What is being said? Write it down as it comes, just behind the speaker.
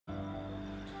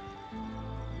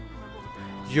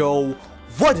Yo,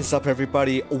 what is up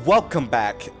everybody? Welcome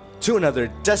back to another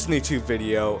Destiny 2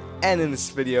 video, and in this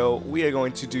video we are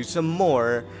going to do some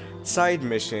more side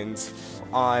missions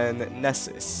on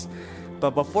Nessus.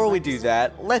 But before we do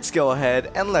that, let's go ahead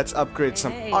and let's upgrade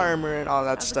some armor and all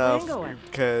that stuff,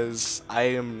 because I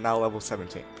am now level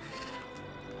 17.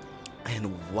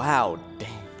 And wow,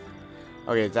 dang.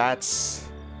 Okay, that's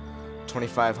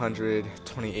 2500,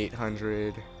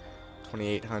 2800,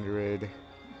 2800,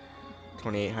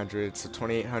 2800, so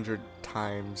 2800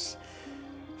 times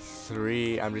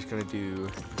 3. I'm just gonna do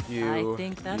you, I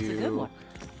think that's you, a good one.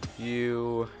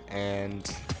 you,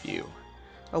 and you.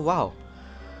 Oh wow.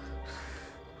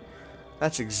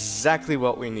 That's exactly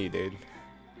what we needed.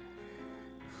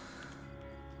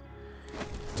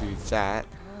 Do that.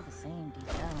 All the same deep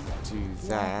down. Do We all the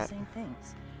that. same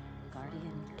things.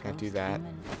 Guardian, Can't do ghost, that.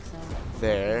 demon, exo,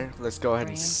 There. Let's go ahead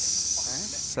and brain,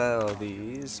 sell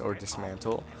these or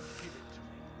dismantle.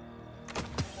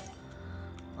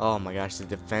 Oh my gosh, the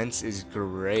defense is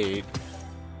great.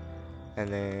 And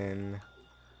then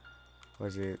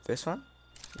was it this one?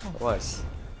 It was.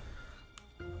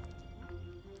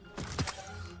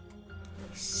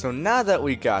 So now that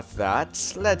we got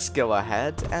that, let's go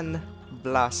ahead and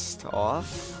blast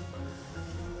off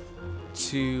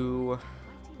to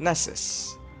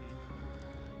Nessus.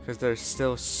 Because there's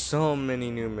still so many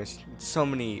new missions, so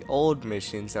many old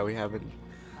missions that we haven't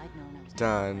I'd known I was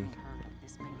done. never heard of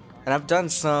this many And I've done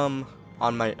some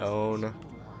on my own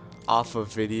off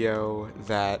of video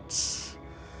that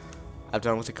I've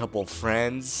done with a couple of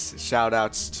friends. Shout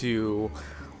outs to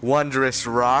Wondrous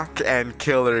Rock and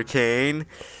Killer Kane.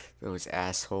 Those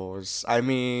assholes. I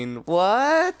mean,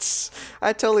 what?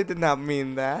 I totally did not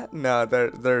mean that. No,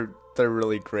 they're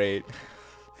really great.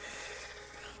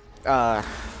 Yeah,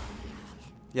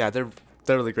 they're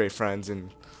really great friends, and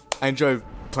I enjoy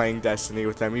playing Destiny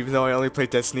with them, even though I only played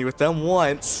Destiny with them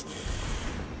once.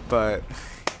 But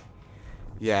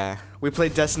yeah, we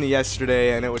played Destiny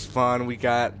yesterday, and it was fun. We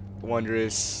got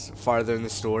Wondrous farther in the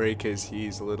story because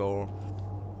he's a little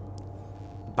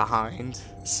behind.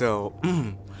 So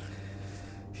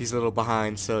he's a little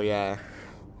behind. So yeah.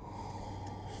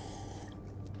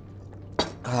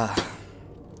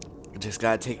 Just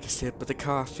gotta take a sip of the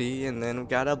coffee, and then we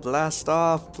gotta blast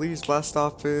off. Please blast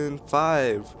off in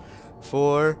 5,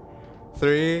 4,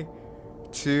 3,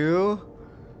 2,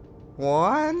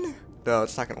 1. No,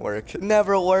 it's not gonna work. It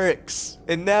never works.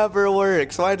 It never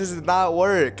works. Why does it not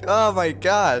work? Oh my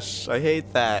gosh, I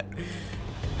hate that.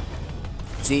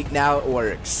 See, now it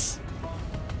works.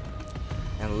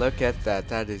 And look at that.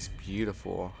 That is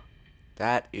beautiful.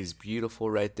 That is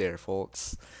beautiful right there,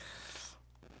 folks.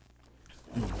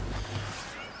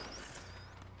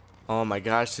 Oh my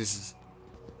gosh, this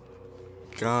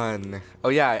gun. Oh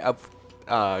yeah,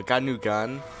 I got a new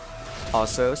gun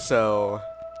also, so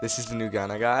this is the new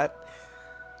gun I got.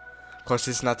 Of course,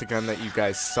 this is not the gun that you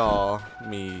guys saw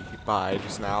me buy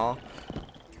just now,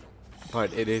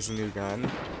 but it is a new gun.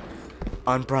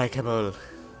 Unbreakable.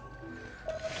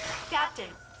 Captain,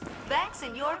 Vex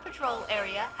in your patrol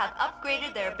area have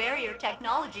upgraded their barrier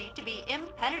technology to be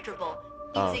impenetrable,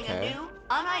 using a new,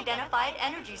 unidentified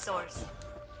energy source.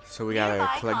 So we gotta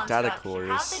Nearby collect data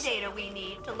constructs have the cores. data we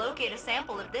need to locate a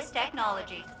sample of this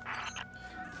technology.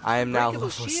 I am now Breakable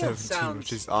level shield 17,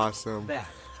 which is sounds awesome. bad.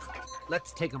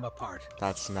 Let's take them apart.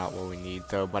 That's not what we need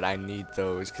though, but I need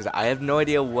those because I have no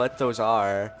idea what those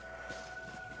are.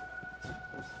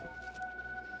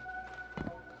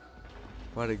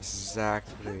 What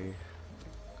exactly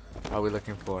are we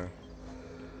looking for?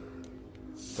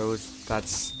 Those,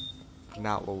 that's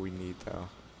not what we need though.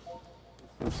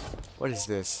 What is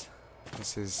this?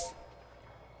 This is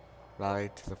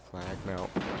rally to the flag. No.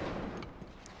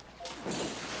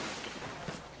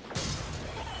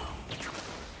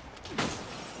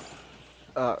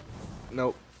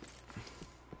 Nope.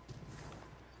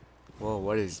 Whoa,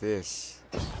 what is this?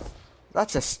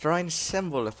 That's a strange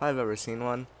symbol if I've ever seen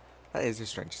one. That is a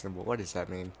strange symbol. What does that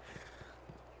mean?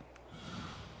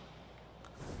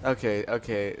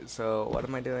 Okay, so what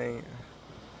am I doing?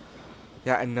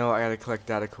 Yeah, I know I gotta collect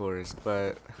data cores,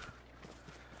 but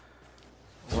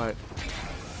what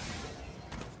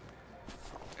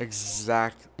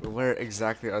where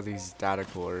exactly are these data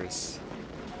cores?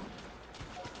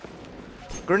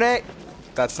 Grenade!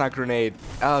 That's not grenade.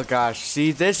 Oh gosh,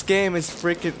 see, this game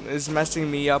is messing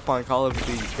me up on Call of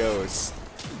Duty Ghosts.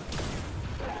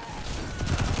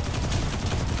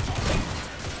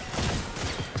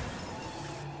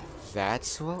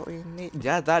 That's what we need.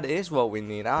 Yeah, that is what we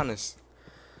need, honest.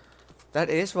 That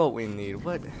is what we need.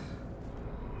 What?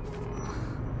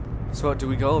 So do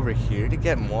we go over here to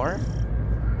get more?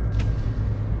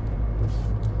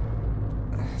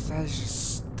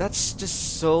 That's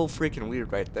just so freaking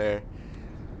weird right there.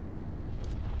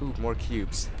 Ooh, more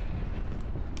cubes.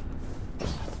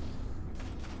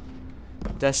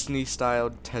 Destiny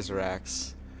styled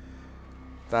Tesseracts.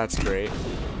 That's great.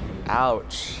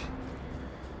 Ouch.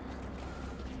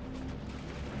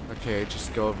 Okay,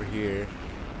 just go over here.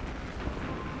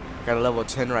 Got a level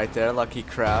 10 right there. Lucky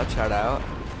Crowd. Shout out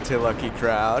to Lucky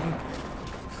Crowd.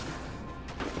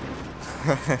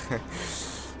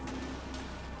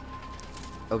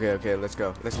 Okay, let's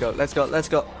go.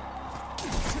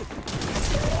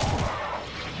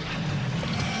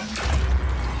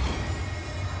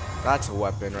 That's a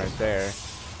weapon right there.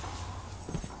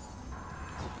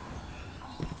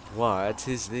 What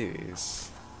is this?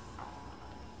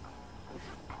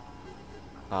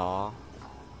 Aw,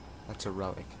 that's a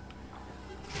relic.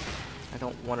 I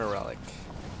don't want a relic.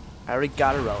 I already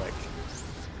got a relic.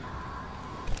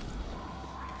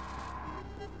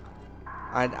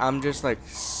 I'm just like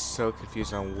so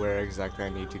confused on where exactly I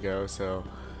need to go, so.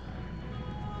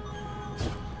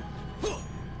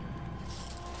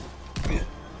 You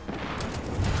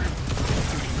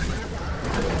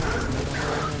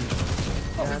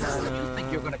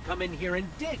think you're gonna come in here and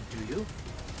dig, do you?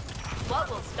 What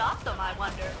will stop them, I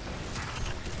wonder?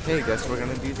 Hey, guess we're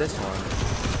gonna do this one.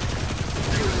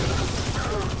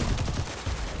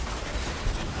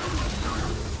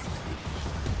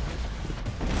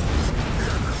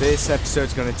 This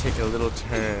episode's gonna take a little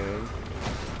turn.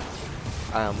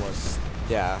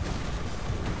 Yeah.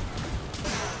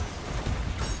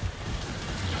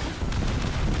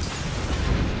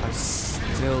 I'm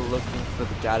still looking for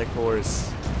the Gadicores.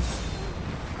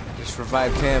 Just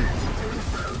revived him.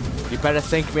 You better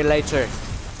thank me later.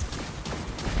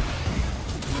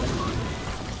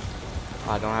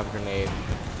 Oh, I don't have a grenade.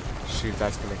 Shoot,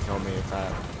 that's gonna kill me with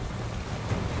that.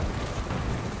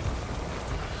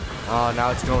 Oh, now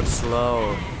it's going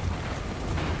slow.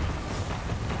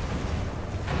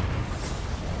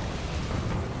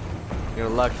 You're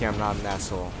lucky I'm not an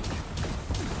asshole.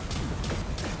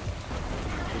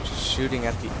 You're just shooting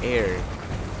at the air.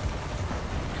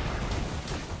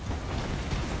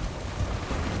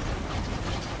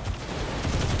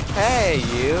 Hey,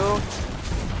 you!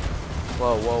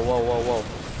 Whoa.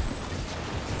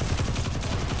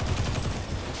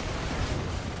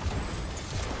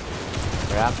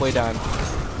 We're halfway done.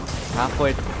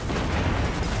 Halfway.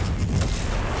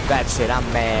 That's it,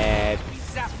 I'm mad.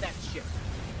 Zap that shit.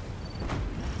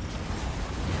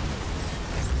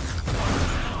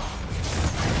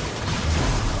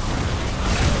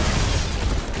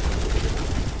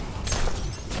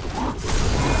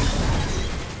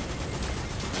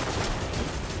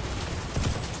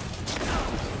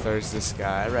 There's this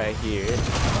guy right here.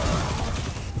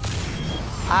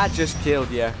 I just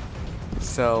killed ya.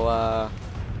 So,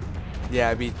 yeah,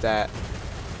 I beat that.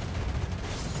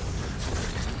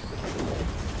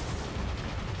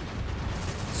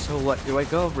 So what, do I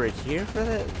go over here for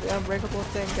the unbreakable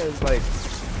thing? Cause like,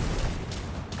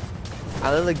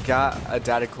 I literally got a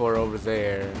data core over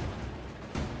there,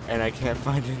 and I can't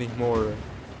find any more.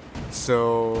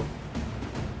 So,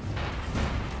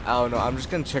 I don't know, I'm just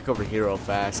gonna check over here real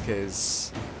fast,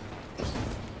 cause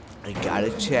I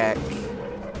gotta check.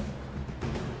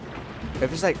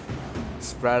 If it's like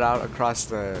spread out across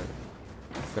the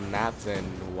map, then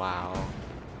wow.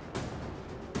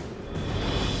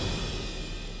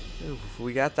 Ooh,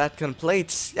 we got that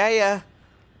complete. Yeah.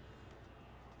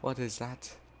 What is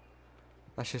that?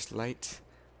 That's just light.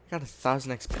 I got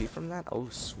 1,000 XP from that. Oh,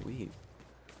 sweet.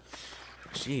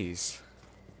 Jeez.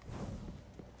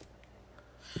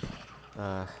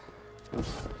 I'm gonna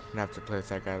have to play with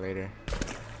that guy later.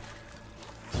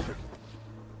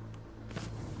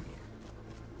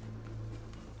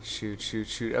 Shoot.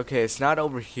 Okay, it's not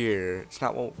over here. It's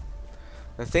not what...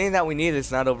 The thing that we need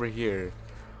is not over here.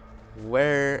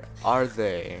 Where are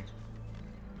they?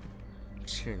 I'm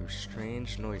hearing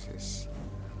strange noises.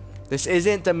 This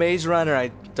isn't the Maze Runner.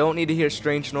 I don't need to hear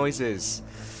strange noises.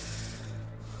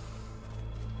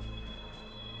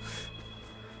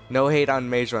 No hate on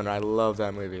Maze Runner. I love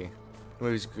that movie. The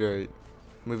movie's good.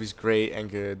 The movie's great and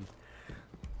good.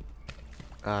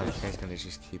 This guy's gonna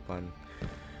just keep on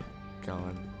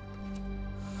going.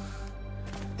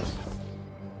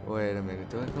 Wait a minute,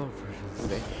 do I go for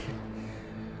this?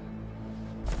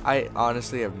 I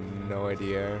honestly have no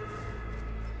idea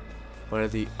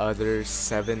what the other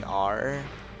 7 are.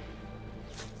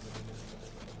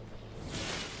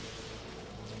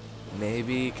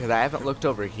 Maybe, because I haven't looked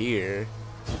over here.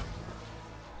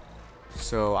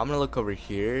 So I'm gonna look over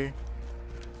here.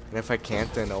 And if I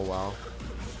can't, then oh well.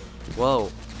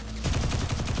 Whoa.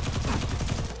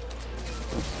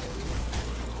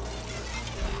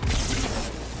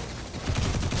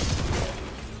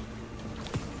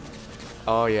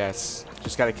 Oh yes.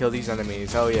 Just gotta kill these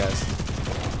enemies. Oh yes.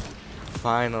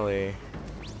 Finally.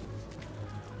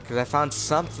 Cause I found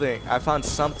something.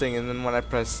 And then when I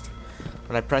pressed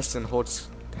and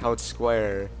held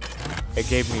square, it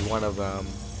gave me one of them.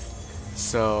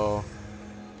 So,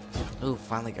 ooh,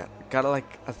 finally got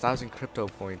like 1,000 crypto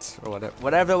points or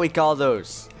whatever we call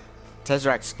those.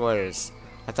 Tesseract squares.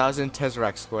 1,000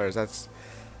 Tesseract squares. That's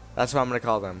what I'm gonna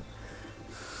call them.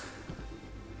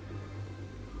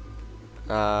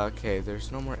 Okay, there's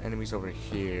no more enemies over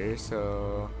here,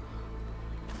 so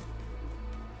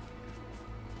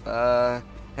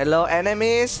hello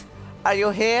enemies? Are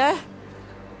you here?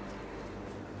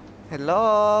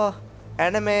 Hello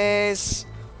enemies?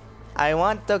 I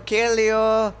want to kill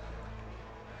you.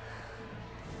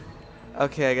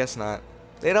 Okay, I guess not.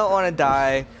 They don't want to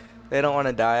die.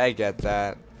 I get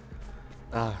that.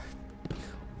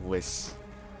 Wuss.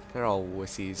 They're all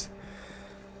wussies.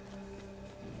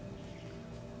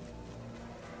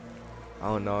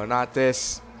 Oh no, not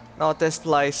this. Not this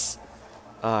place.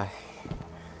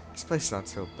 This place is not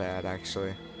so bad,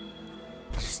 actually.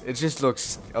 It just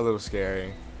looks a little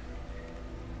scary.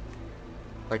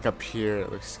 Like up here,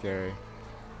 it looks scary.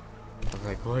 I'm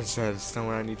like, what is that? Is that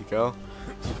where I need to go?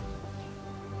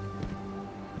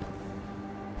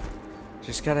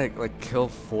 Just gotta like kill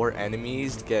 4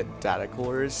 enemies to get data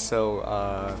cores. So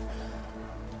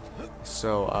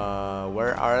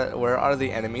where are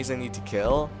the enemies I need to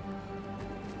kill?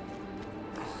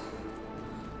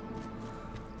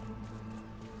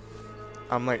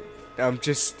 I'm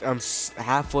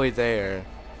halfway there.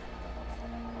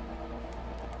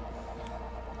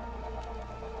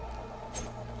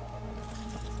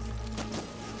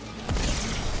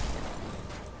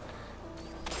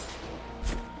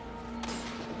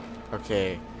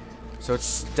 Okay, so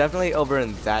it's definitely over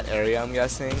in that area, I'm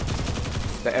guessing.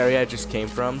 The area I just came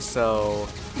from, so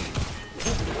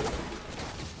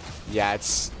yeah,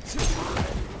 it's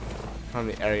from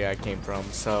the area I came from.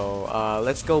 So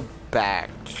let's go back.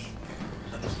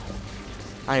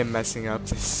 I am messing up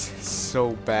this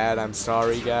so bad. I'm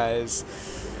sorry, guys.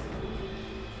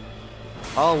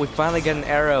 Oh, we finally get an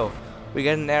arrow. We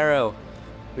get an arrow.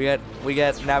 We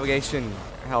get navigation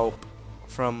help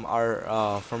from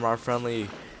our friendly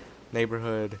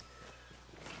neighborhood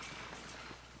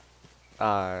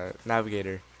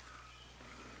navigator.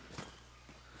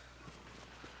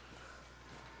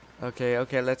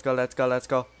 Okay, let's go.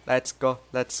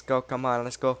 Come on,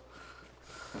 let's go.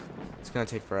 It's gonna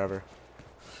take forever.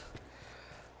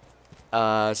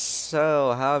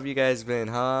 So how have you guys been,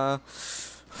 huh?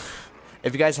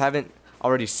 If you guys haven't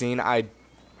already seen, I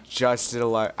did a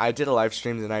live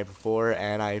stream the night before,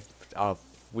 and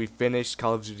we finished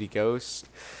Call of Duty Ghost.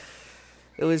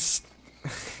 It was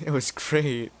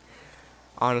great,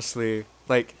 honestly.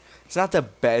 Like, it's not the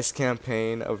best Call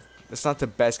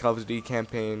of Duty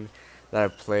campaign that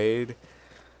I've played,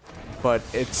 but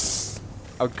it's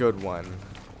a good one.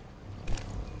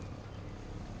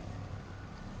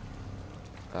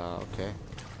 Okay.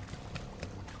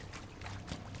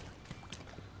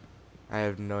 I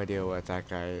have no idea who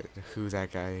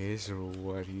that guy is or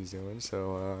what he's doing.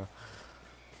 So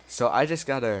I just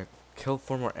gotta kill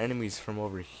 4 more enemies from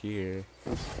over here.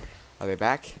 Are they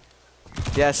back?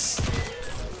 Yes.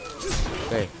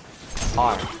 They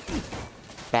are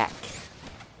back.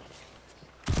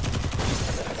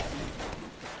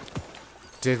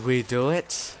 Did we do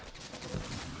it?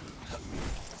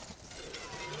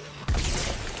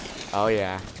 Oh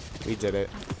yeah, we did it.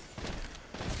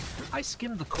 I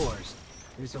skimmed the cores.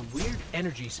 There's a weird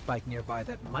energy spike nearby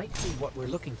that might be what we're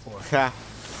looking for.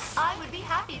 I would be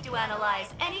happy to analyze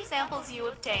any samples you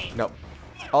obtain. Nope.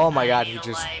 Oh my god, I he need a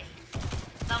just... life.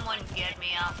 Someone get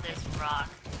me off this rock.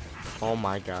 Oh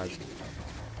my god.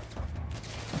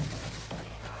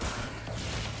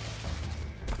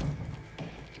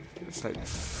 It's like,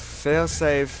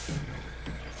 failsafe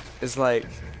is like...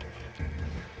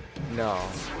 No.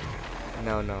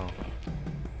 No.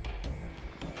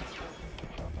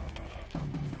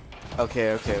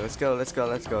 Okay, let's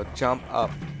go. Jump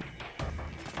up.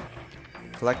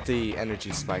 Collect the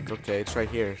energy spike. Okay, it's right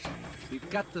here. We've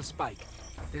got the spike.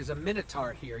 There's a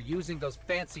Minotaur here using those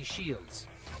fancy shields.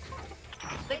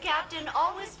 The captain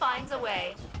always finds a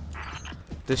way.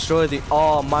 Destroy the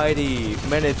almighty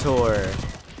Minotaur.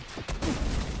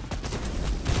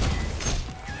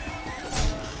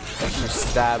 Let's just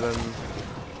stab him.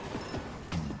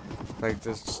 Like,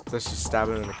 let's just stab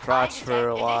him in the crotch for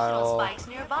a while,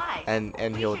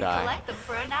 and he'll die. Collect them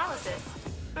for analysis.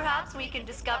 Perhaps we can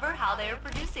discover how they are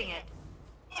producing it,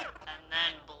 and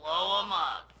then blow them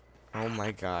up. Oh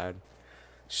my god,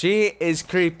 she is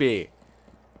creepy.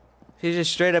 She's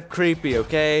just straight up creepy,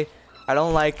 okay? I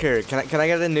don't like her. Can I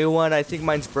get a new one? I think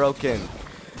mine's broken.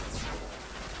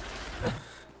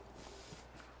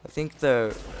 I think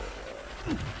the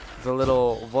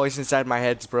little voice inside my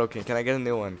head's broken. Can I get a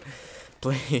new one?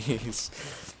 Please.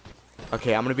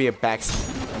 Okay, I'm gonna be a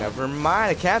backstabber. Never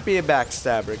mind, I can't be a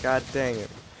backstabber. God dang it.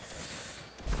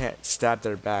 Can't stab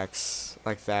their backs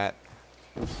like that.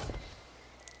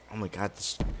 Oh my god,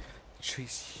 this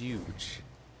tree's huge.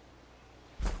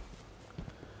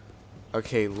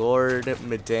 Okay, Lord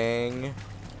Medang.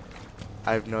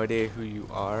 I have no idea who you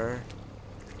are.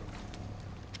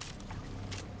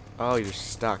 Oh, you're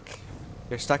stuck.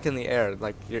 You're stuck in the air.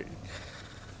 Like, you're...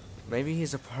 Maybe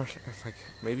he's a part of, like...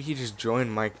 Maybe he just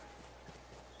joined my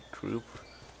group,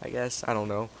 I guess. I don't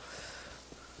know.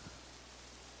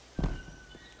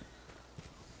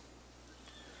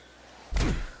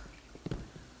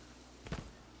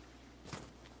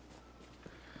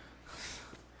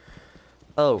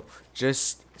 Oh,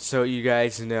 just so you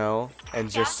guys know, and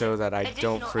just so that I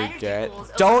don't forget.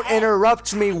 Don't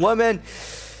interrupt me, woman!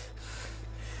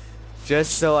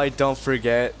 Just so I don't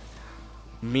forget,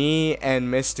 me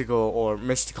and Mystical, or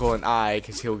Mystical and I,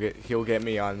 because he'll get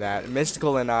me on that.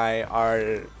 Mystical and I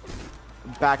are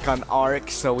back on Ark,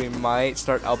 so we might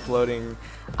start uploading.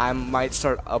 I might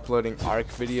start uploading Ark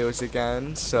videos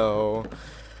again, so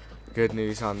good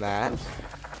news on that.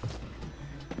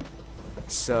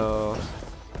 So,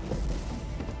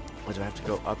 what do I have to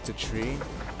go up the tree?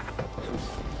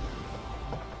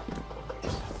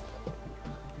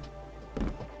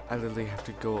 I literally have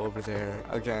to go over there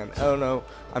again. Oh no,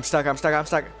 I'm stuck, I'm stuck, I'm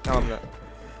stuck. No, I'm not.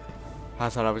 I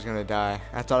thought I was gonna die.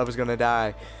 I thought I was gonna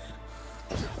die.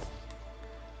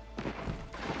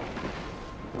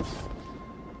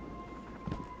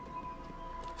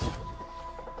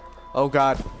 Oh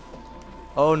god.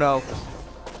 Oh no.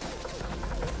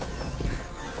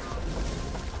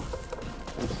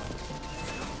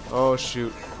 Oh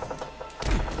shoot.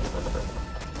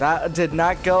 That did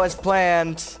not go as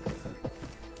planned.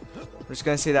 I'm just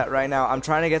gonna say that right now. I'm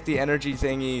trying to get the energy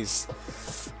thingies.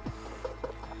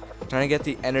 Trying to get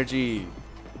the energy.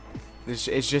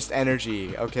 It's just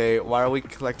energy, okay? Why are we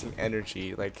collecting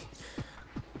energy? Like,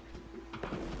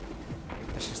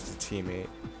 that's just a teammate.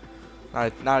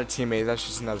 Not a teammate, that's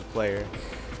just another player.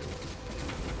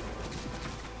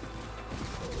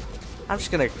 I'm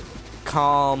just gonna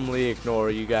calmly ignore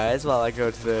you guys while I go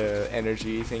to the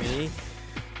energy thingy.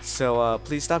 So,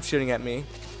 please stop shooting at me.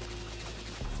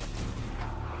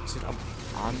 Is it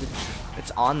on the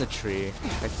it's on the tree,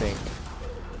 I think.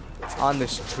 It's on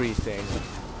this tree thing.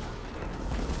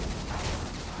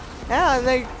 Yeah, and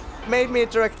they made me a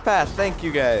direct path. Thank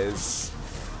you guys.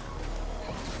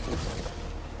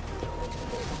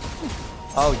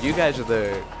 Oh, you guys are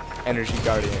the energy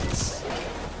guardians.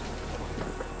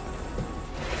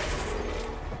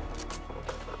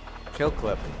 Kill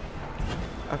clip.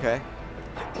 Okay.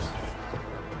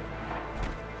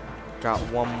 Got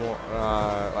one more,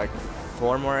 like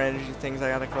 4 more energy things I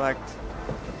gotta collect.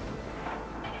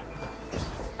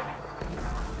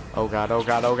 Oh god, oh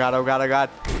god, oh god, oh god, oh god.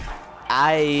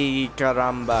 Ay,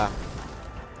 caramba.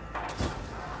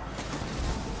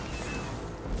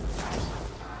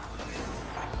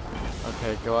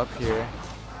 Okay, go up here.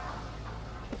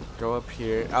 Go up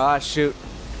here. Ah, shoot.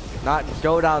 Not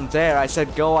go down there. I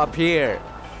said go up here.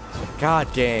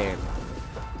 God game.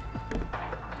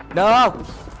 No!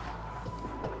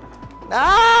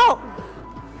 No!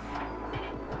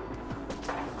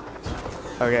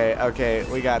 Okay, okay,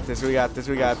 we got this, we got this,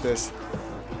 we got this.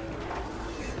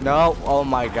 No, oh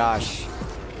my gosh.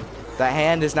 The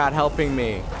hand is not helping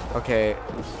me. Okay.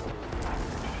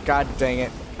 God dang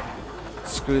it.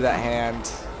 Screw that hand.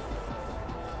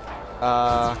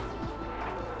 There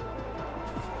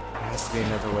has to be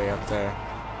another way up there.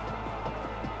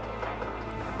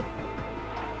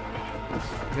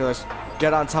 Okay, let's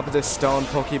get on top of this stone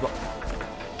Pokeball.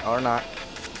 Or not.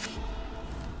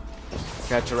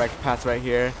 Got a direct path right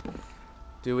here.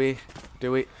 Do we?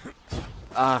 Do we?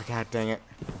 Oh, god dang it.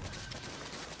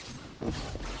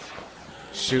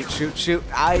 Shoot, shoot, shoot.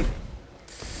 I'm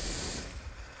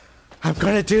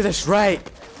gonna do this right.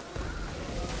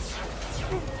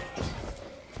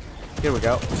 Here we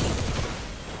go.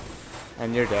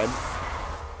 And you're dead.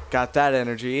 Got that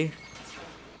energy.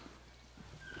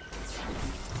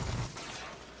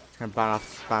 Gonna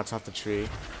bounce off the tree.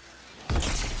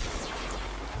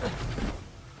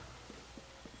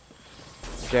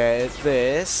 Get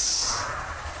this.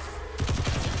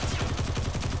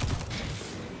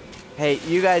 Hey,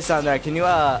 you guys down there, can you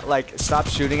like stop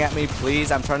shooting at me,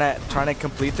 please? I'm trying to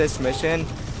complete this mission.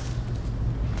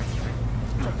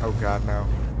 Oh god, no.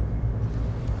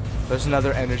 There's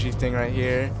another energy thing right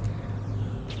here.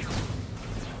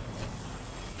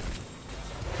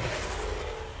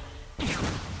 You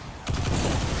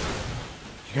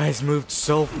guys moved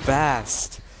so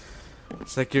fast.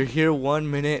 It's like you're here 1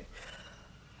 minute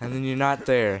and then you're not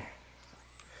there.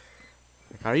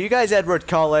 Like, are you guys Edward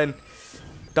Cullen?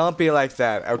 Don't be like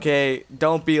that, okay?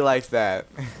 Don't be like that.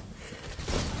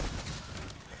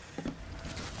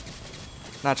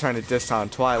 Not trying to diss on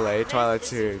Twilight.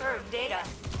 Twilight's here.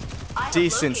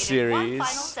 Decent series. One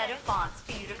final set of fonts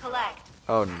for you to collect.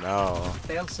 Oh no.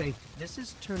 Failsafe, this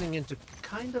is turning into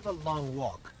kind of a long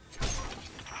walk.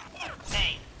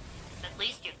 Hey, at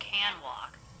least you can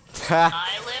walk.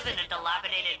 I live in a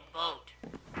dilapidated boat.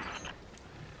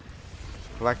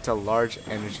 Collect a large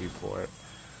energy fort.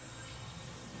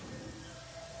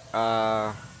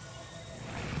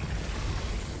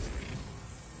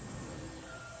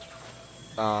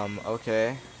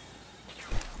 Okay.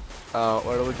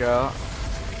 Where do we go?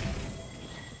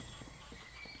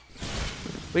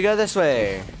 We go this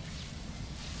way.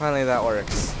 Finally, that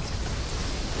works.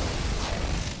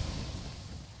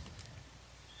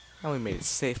 And we made it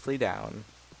safely down.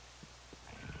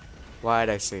 Why'd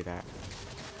I say that?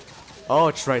 Oh,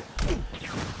 it's right.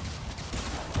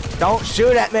 Don't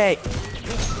shoot at me!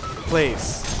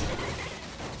 Please.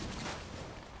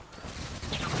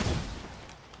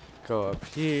 Go up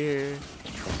here.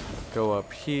 Go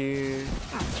up here.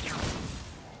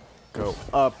 Go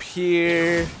up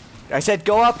here. I said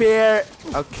go up here!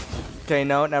 Okay. Okay,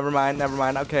 no, never mind,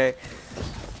 okay.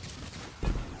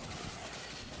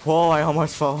 Whoa, I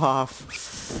almost fell off.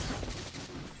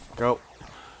 Go.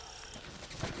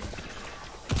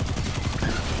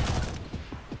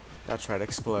 That's right,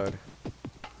 explode.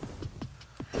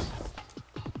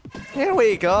 Here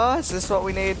we go. Is this what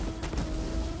we need?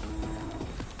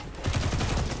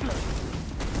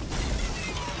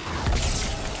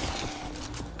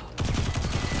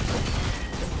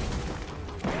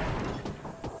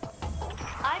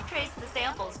 I've traced the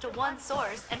samples to one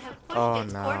source and have pushed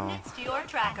its no. coordinates to your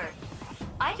tracker.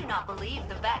 I do not believe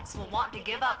the Vex will want to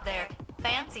give up their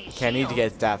fancy shields. Okay, I need to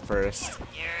get that first.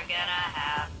 You're gonna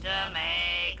have to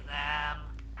make them.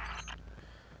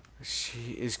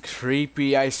 She is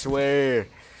creepy, I swear.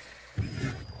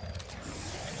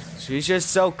 She's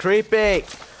just so creepy.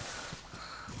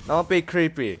 Don't be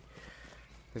creepy.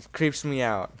 It creeps me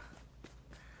out.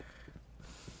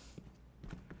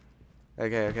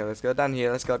 Okay, let's go down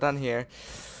here. Let's go down here.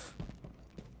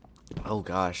 Oh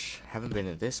gosh, haven't been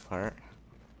in this part.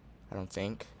 I don't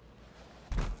think.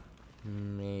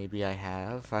 Maybe I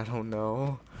have. I don't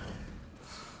know.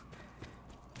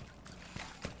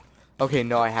 Okay,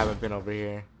 no, I haven't been over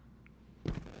here.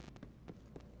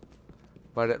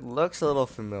 But it looks a little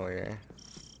familiar.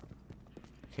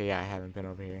 Okay, yeah, I haven't been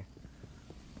over here.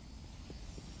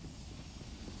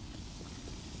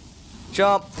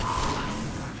 Jump!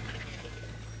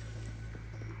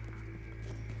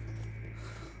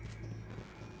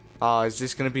 Oh, is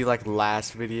this gonna be like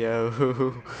last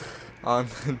video on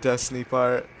the Destiny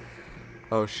part?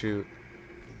 Oh shoot.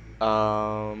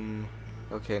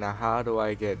 Okay, now how do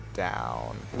I get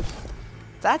down?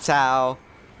 That's how.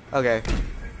 Okay.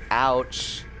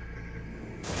 Ouch.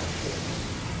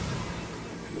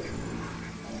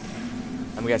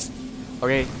 I'm guessing.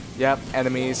 Okay, yep,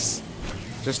 enemies.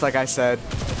 Just like I said.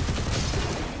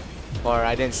 Or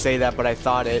I didn't say that, but I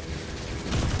thought it.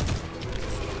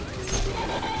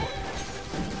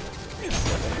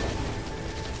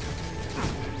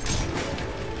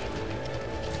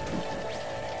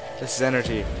 This is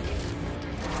energy.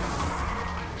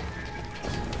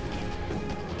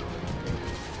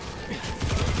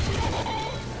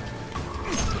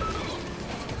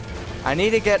 I need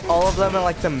to get all of them in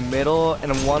like the middle in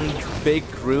one big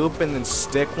group and then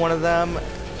stick one of them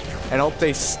and hope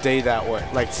they stay that way,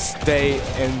 like stay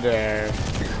in there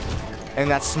in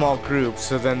that small group,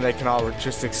 so then they can all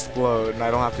just explode and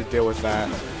I don't have to deal with that.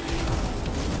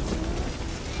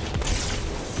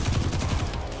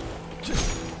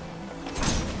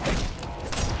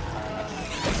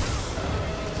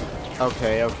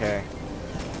 Okay.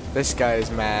 This guy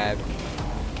is mad.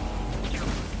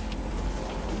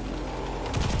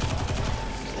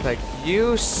 Like,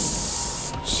 you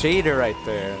cheater right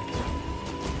there.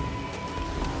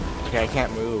 Okay, I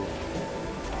can't move.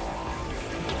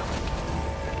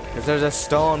 Because there's a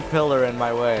stone pillar in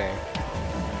my way.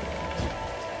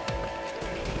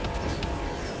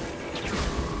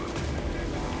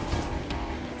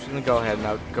 I'm just gonna go ahead and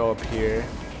I'll go up here.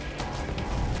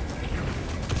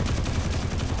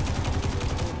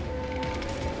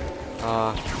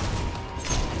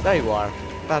 There you are.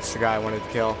 That's the guy I wanted to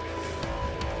kill.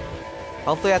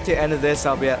 Hopefully at the end of this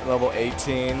I'll be at level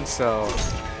 18, so...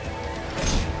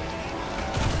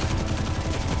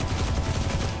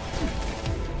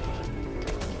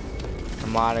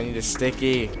 Come on, I need a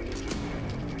sticky.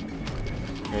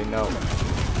 Okay, no.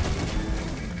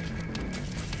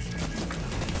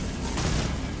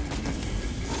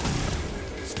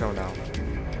 Still no.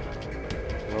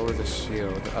 Lower the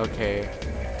shield. Okay.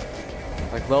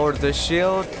 Like lower the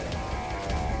shield.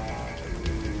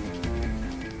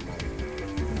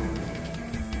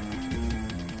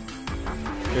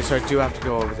 Okay, so I do have to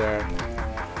go over there.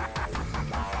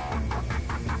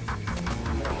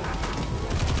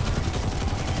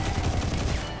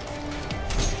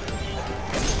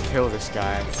 Kill this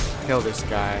guy. Kill this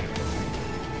guy.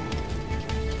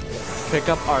 Pick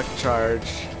up Arc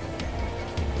Charge.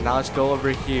 Now let's go over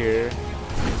here.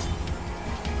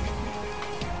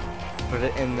 Put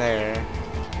it in there.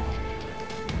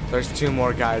 There's 2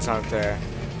 more guys, aren't there?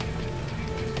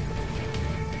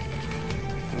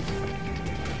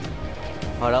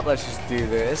 Hold up, let's just do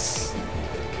this.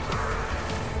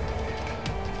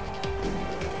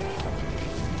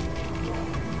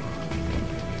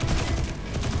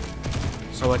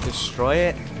 So what, destroy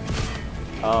it?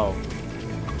 Oh.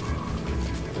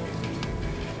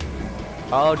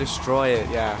 Oh, destroy it,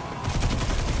 yeah.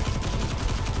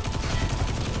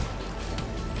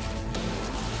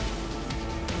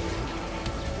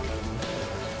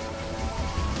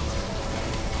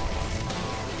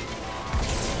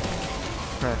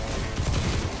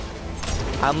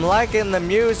 I'm liking the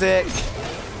music.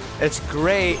 It's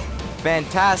great,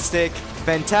 fantastic,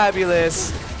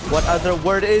 fantabulous. What other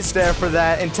word is there for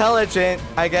that? Intelligent,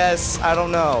 I guess. I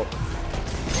don't know.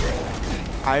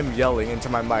 I'm yelling into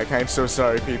my mic. I'm so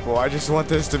sorry, people. I just want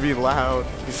this to be loud.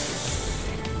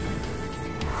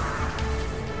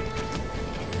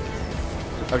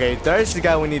 Okay, there's the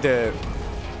guy we need to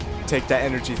take that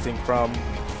energy thing from.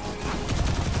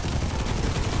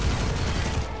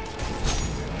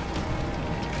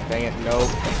 Dang it, no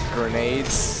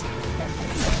grenades.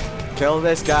 Kill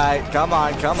this guy. Come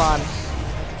on, come on.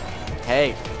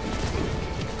 Hey.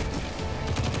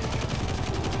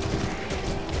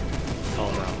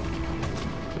 Oh no.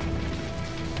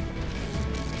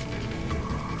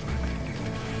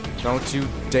 Don't you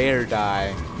dare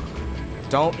die.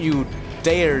 Don't you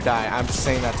dare die. I'm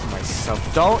saying that to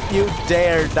myself. Don't you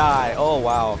dare die. Oh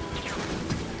wow.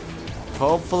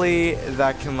 Hopefully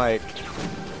that can like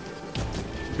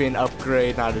be an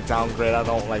upgrade, not a downgrade. I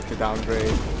don't like the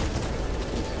downgrade.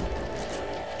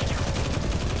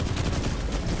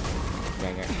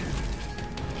 Dang it.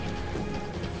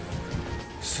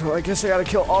 So I guess I gotta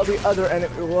kill all the other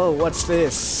enemies. Whoa, what's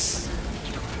this?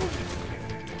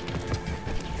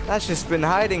 That's just been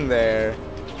hiding there.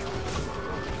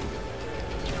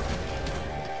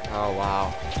 Oh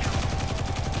wow.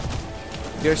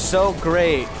 You're so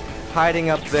great hiding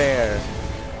up there.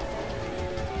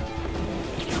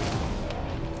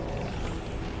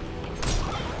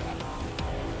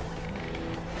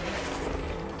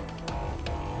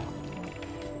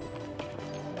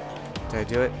 Did I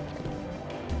do it?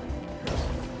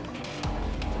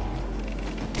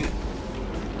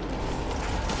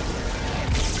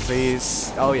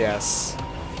 Please. Oh yes.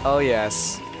 Oh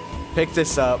yes. Pick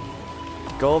this up.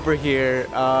 Go over here.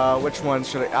 Which one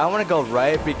should I want to go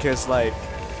right because like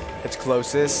it's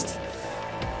closest.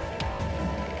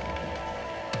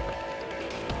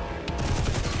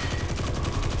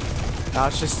 Now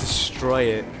let's just destroy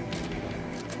it.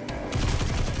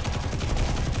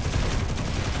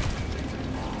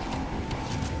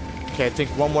 Okay, I think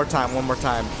one more time, one more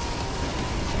time.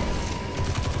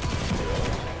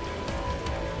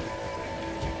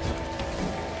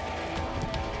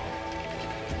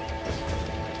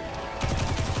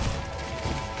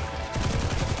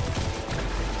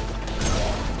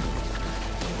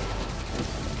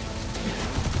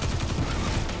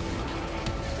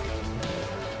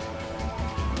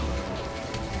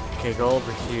 Okay, go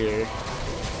over here.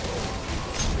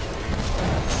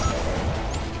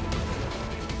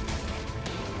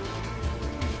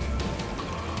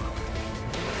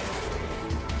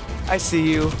 I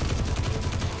see you,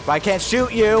 but I can't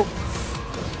shoot you.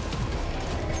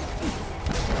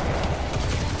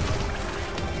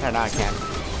 No, I can.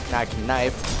 Now I can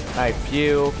knife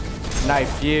you,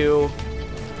 knife you.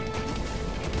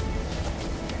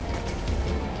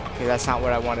 Okay, that's not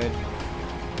what I wanted.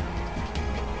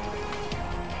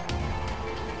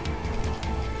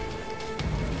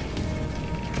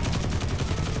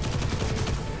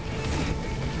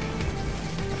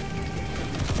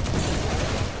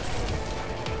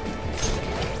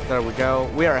 There we go.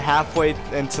 We are halfway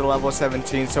into level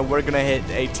 17, so we're gonna hit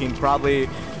 18 probably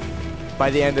by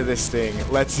the end of this thing.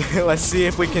 Let's see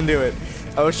if we can do it.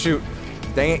 Oh shoot.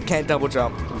 Dang it, can't double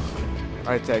jump.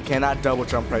 Right there. Cannot double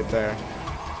jump right there.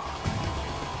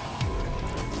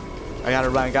 I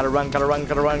gotta run, gotta run, gotta run,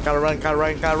 gotta run, gotta run, gotta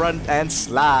run, gotta run, and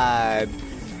slide.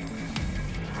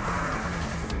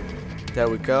 There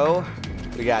we go.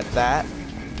 We got that.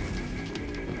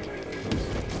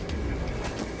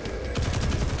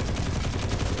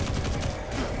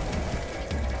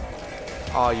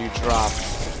 Oh, you dropped.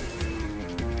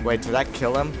 Wait, did that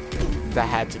kill him? That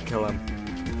had to kill him.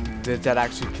 Did that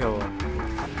actually kill him?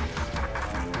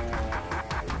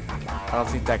 I don't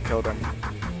think that killed him.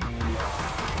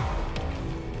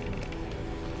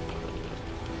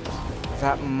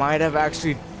 That might have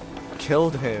actually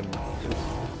killed him.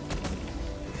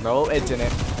 No, it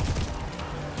didn't.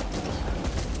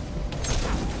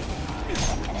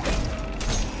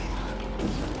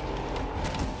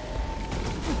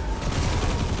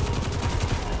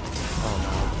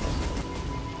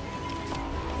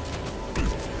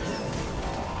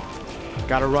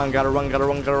 Gotta run, gotta run, gotta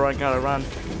run, gotta run, gotta run.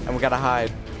 And we gotta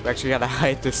hide. We actually gotta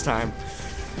hide this time.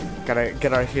 Gotta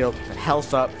get our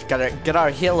health up. Gotta get our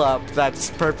heal up. That's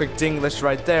perfect English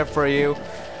right there for you.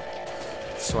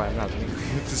 That's why I'm not.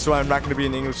 This is why I'm not gonna be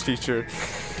an English teacher.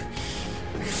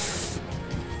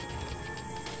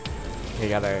 You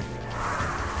gotta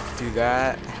do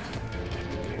that.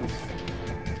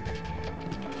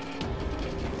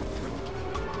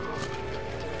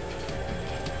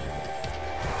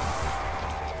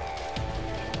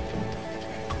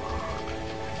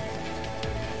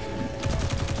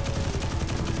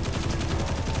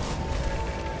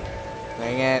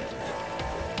 Dang it.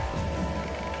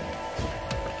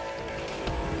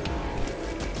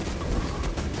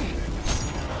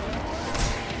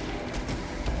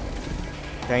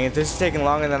 Dang it, this is taking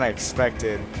longer than I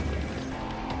expected.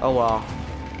 Oh well.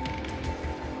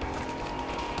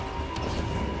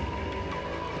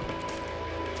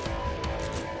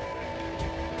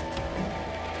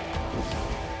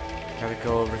 Gotta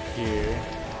go over here.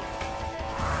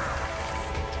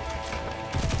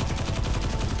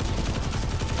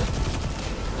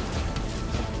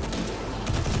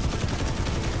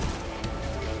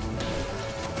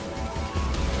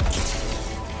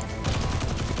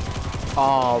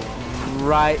 Oh,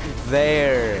 right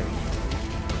there.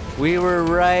 We were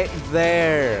right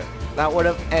there. That would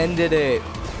have ended it.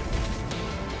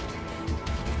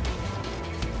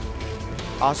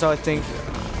 Also, I think,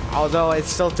 although I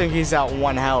still think he's at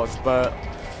 1 health, but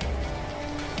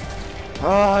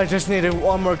oh, I just needed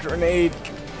one more grenade.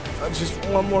 Just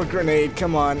one more grenade.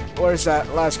 Come on. Where's that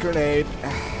last grenade?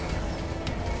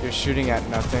 You're shooting at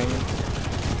nothing.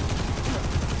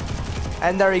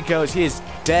 And there he goes. He is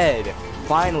dead.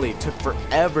 Finally, took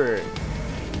forever.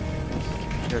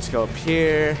 Let's go up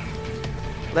here.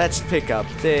 Let's pick up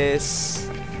this.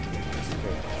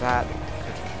 That.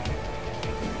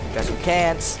 Guess we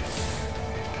can't.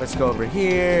 Let's go over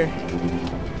here.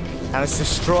 And let's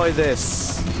destroy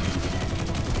this.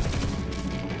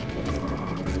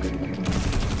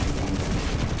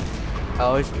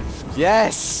 Oh,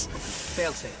 yes!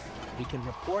 Failsafe. We can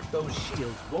report those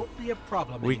shields won't be a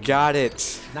problem We anymore. got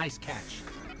it. Nice catch.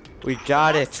 We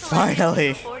got it, finally.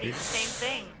 Reporting the same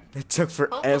thing. It took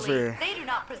Hopefully, forever. they do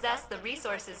not possess the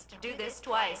resources to do this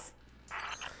twice.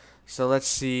 So let's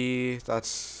see.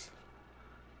 That's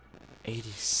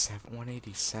 87.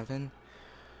 187.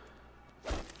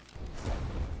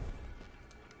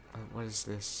 What is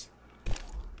this? I'm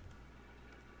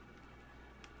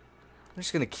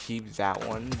just gonna keep that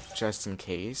one just in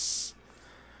case.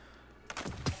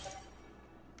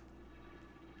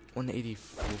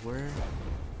 184.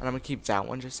 And I'm gonna keep that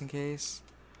one just in case.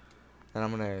 Then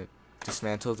I'm gonna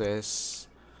dismantle this.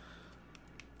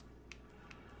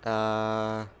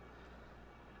 That's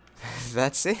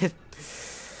it.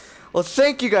 Well,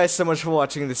 thank you guys so much for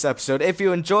watching this episode. If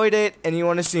you enjoyed it and you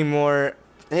want to see more,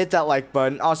 hit that like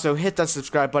button. Also, hit that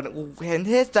subscribe button and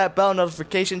hit that bell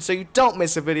notification so you don't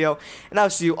miss a video. And I'll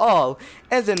see you all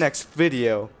in the next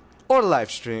video or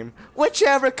live stream,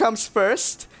 whichever comes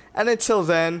first. And until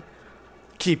then,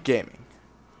 keep gaming.